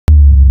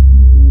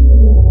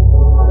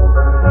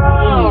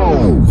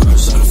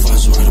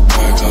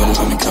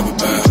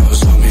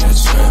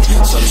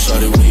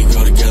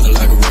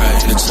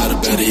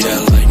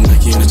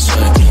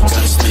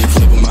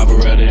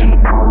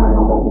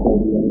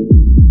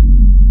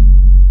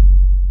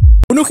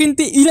Bueno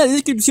gente, y en la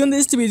descripción de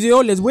este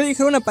video les voy a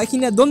dejar una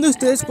página donde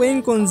ustedes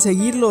pueden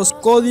conseguir los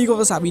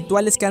códigos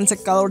habituales que han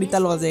sacado ahorita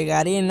los de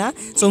Garena.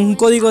 Son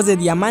códigos de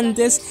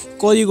diamantes,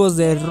 códigos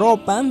de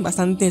ropa,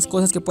 bastantes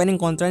cosas que pueden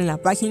encontrar en la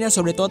página.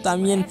 Sobre todo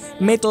también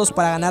métodos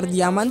para ganar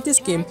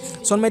diamantes, que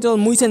son métodos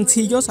muy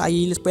sencillos.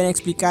 Ahí les pueden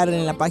explicar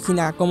en la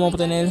página cómo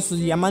obtener sus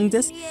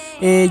diamantes.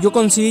 Yo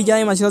conseguí ya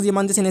demasiados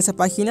diamantes en esa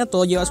página,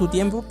 todo lleva su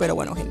tiempo, pero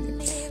bueno gente,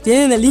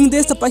 tienen el link de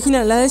esta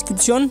página en la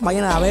descripción,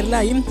 vayan a verla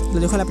ahí,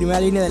 les dejo en la primera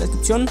línea de la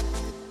descripción.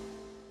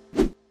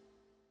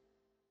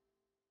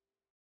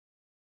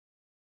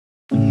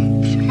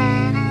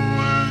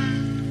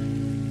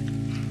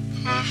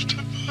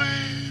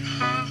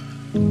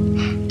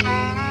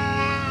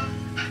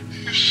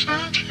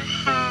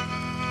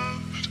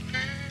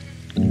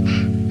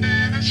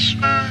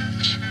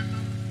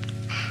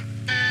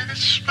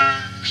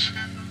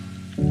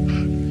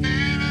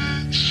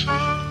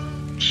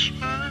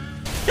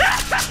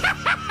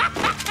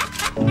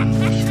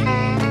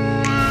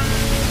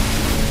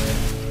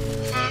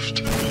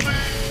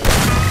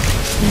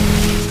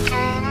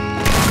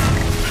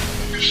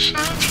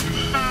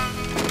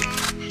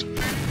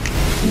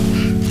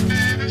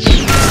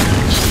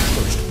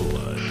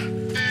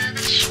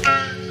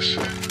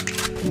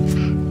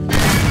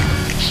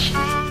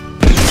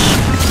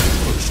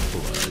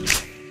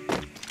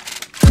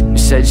 You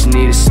said you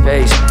needed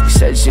space, you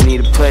said you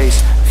need a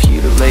place for you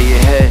to lay your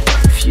head,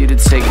 for you to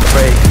take a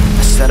break.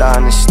 I said I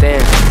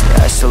understand, but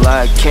that's a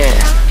lie, I can't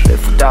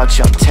live without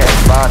you, I'm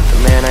terrified of the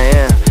man I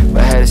am.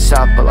 My head is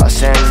south, but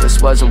Los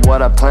Angeles wasn't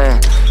what I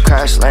planned.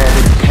 Crash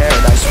landed in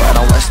paradise right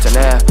on Western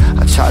Ave.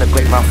 I tried to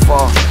break my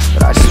fall,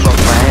 but I just broke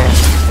my hands.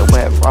 It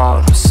went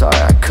wrong, I'm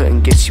sorry I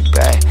couldn't get you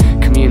back.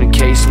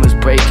 Communication was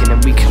breaking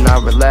and we could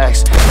not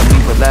relax. And we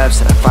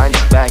relapsed and I find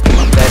you back in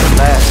my bed at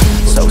last.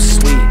 So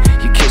sweet,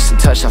 you kiss and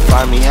touch I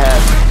finally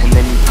have. And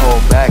then you pull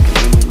back and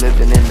leave me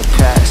living in the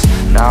past.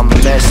 Now I'm a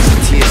mess and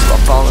the tears fall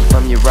falling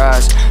from your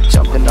eyes.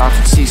 Jumping off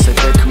the seats like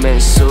they're committing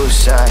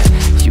suicide.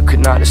 You could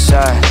not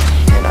decide,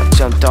 and I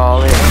jumped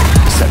all in,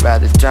 cause I'd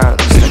rather drown,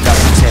 at least I got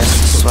the chance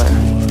to swim.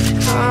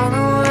 Run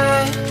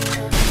away,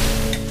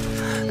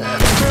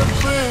 left to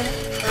bleed,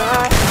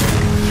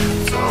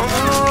 don't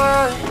know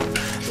why,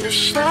 you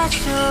said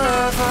you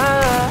ever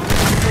left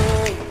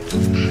me.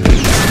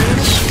 Need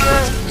a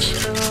space,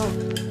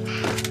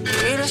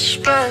 need a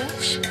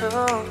space,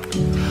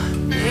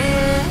 need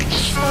a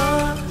space.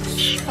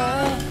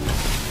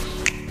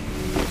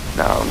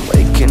 Now I'm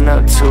waking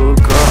up to a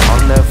girl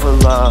I'll never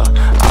love.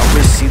 I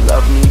wish she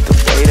loved me the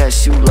way that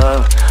you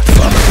love.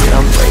 Fuck it,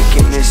 I'm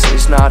breaking, this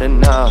is not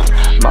enough.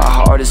 My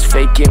heart is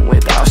faking,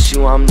 without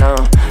you I'm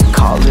numb.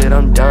 Call it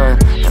I'm done,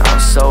 and I'm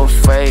so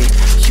afraid.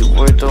 You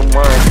were the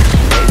one,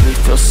 you made me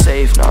feel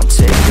safe. Now I'm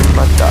taking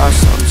my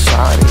thoughts, I'm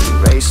trying to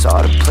erase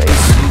all the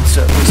places you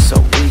took me so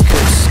we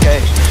could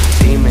escape.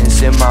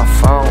 Demons in my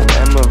phone,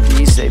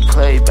 memories they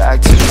play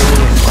back to me.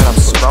 And when I'm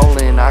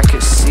scrolling I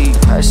could see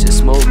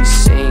precious movie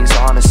scenes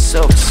on a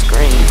silk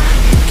screen.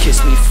 You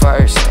kissed me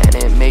first and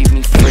it made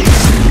me freeze.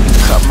 You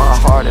cut my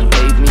heart and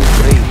made me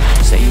bleed.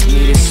 Say you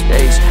needed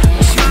space,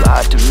 but you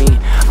lied to me.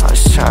 I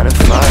was trying to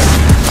find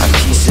my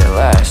peace at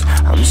last.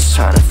 I'm just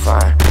trying to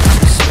find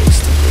some space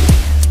to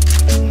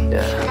breathe.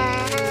 Yeah.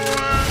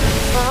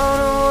 Run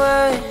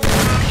away,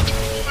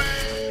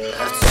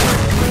 that's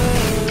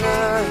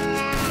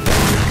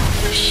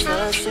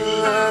such a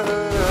ever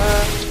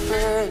left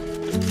me.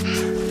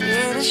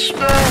 Need a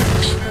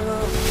space,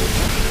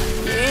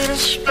 need a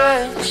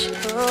space,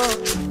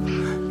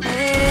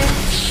 need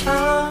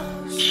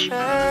some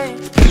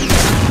space.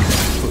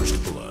 First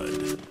blood.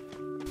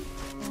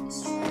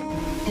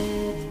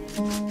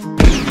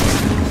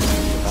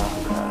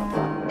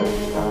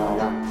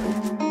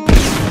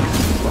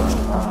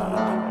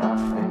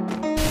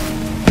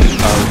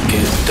 I'll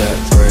get that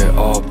bread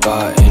all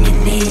by any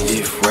means.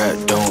 If rap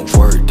don't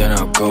work, then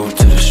I'll go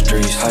to the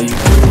streets. How you do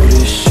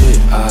this shit?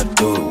 I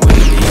do it with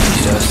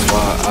ease. That's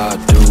why I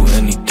do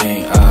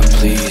anything I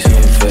please.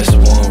 Invest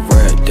one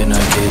rack, then I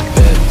get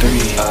back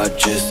three. I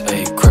just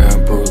ate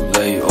creme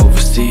brulee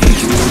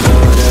overseas. You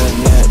love that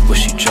net, but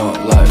she jump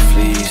like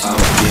fleas. I'll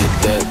get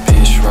that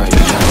bitch right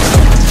down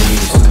on my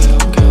knees.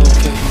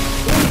 Okay.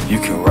 You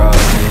can rob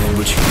me,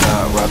 but you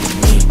not robbing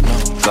me.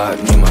 Lock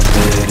me in my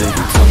bed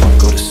every time I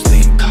go to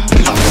sleep. I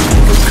can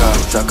move the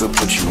cops, I could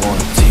put you on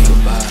a tee.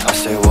 I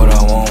say what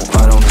I want,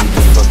 I don't need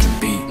the fucking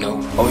beat.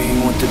 Oh, you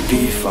want the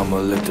beef, I'ma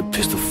let the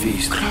pistol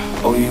feast.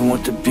 Oh, you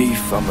want the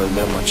beef, I'ma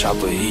let my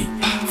chopper heat.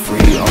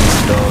 Free all my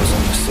dogs,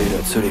 I'ma say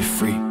that till they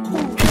free.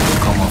 People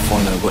call my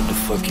phone like, what the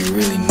fuck you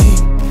really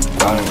need?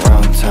 Riding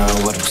around town,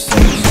 what I'm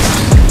saying.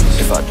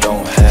 If I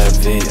don't have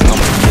it,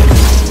 I'ma get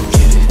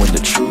it. When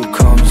the truth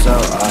comes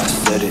out, I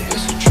said it.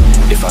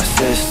 If I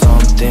said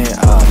something,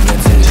 I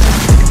meant it.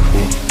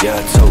 Yeah,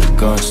 I told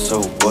guns,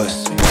 so what?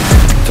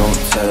 Don't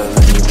tell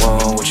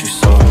anyone what you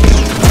saw.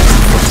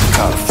 Fuck the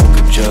cop, fuck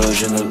a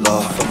judge and the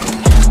law.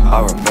 I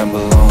remember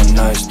long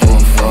nights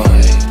doing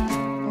fraud.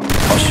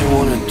 All she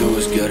wanna do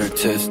is get her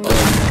tits done.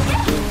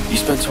 You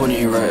spent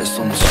 20 rats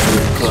on the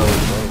strip club.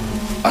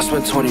 I I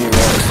spent 20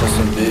 racks on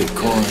some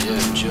Bitcoin.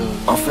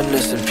 I'm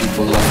finessing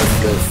people like a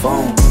flip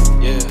phone.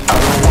 I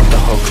don't want the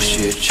hoe cause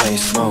she a chain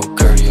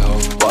smoker.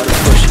 Why the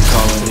fuck she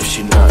calling if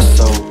she not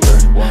sober?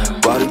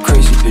 Why do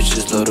crazy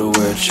bitches love to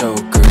wear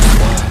chokers?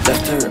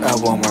 Left her at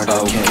Walmart,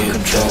 I can't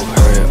control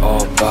her at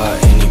all by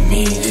any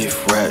means.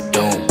 If rat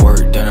don't